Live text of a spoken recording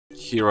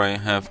Here I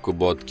have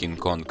Cubot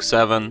KingKong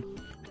 7,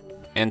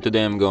 and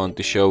today I'm going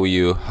to show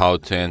you how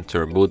to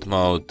enter boot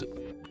mode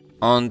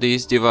on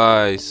this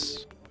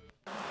device.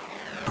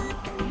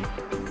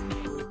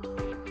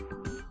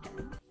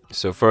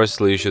 So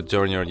firstly you should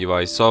turn your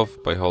device off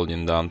by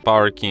holding down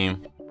power key,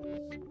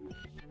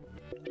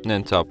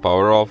 then tap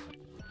power off,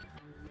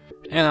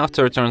 and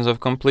after it turns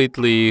off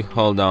completely,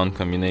 hold down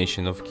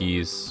combination of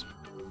keys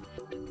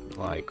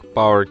like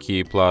power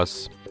key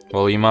plus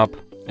volume up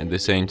at the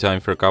same time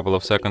for a couple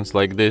of seconds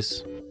like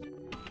this.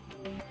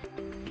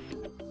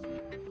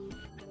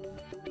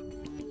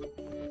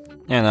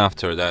 And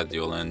after that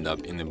you'll end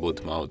up in the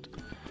boot mode.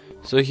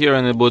 So here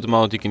in the boot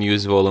mode you can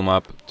use volume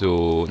up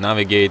to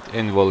navigate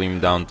and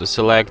volume down to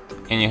select,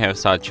 and you have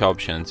such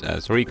options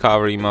as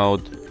recovery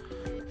mode,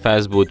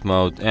 fast boot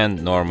mode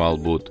and normal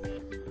boot.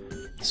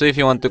 So if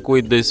you want to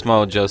quit this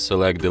mode, just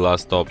select the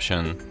last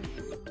option,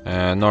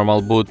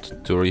 normal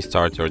boot, to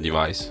restart your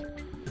device.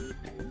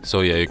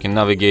 So yeah, you can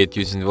navigate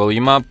using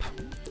volume up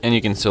and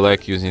you can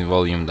select using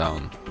volume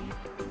down,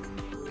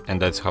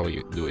 and that's how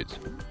you do it.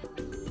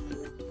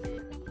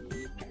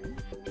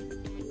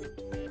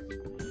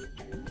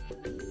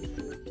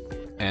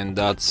 And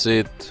that's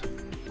it.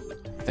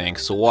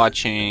 Thanks for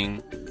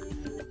watching.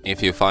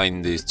 If you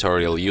find this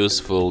tutorial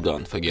useful,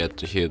 don't forget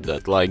to hit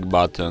that like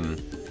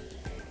button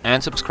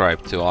and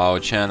subscribe to our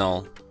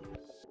channel.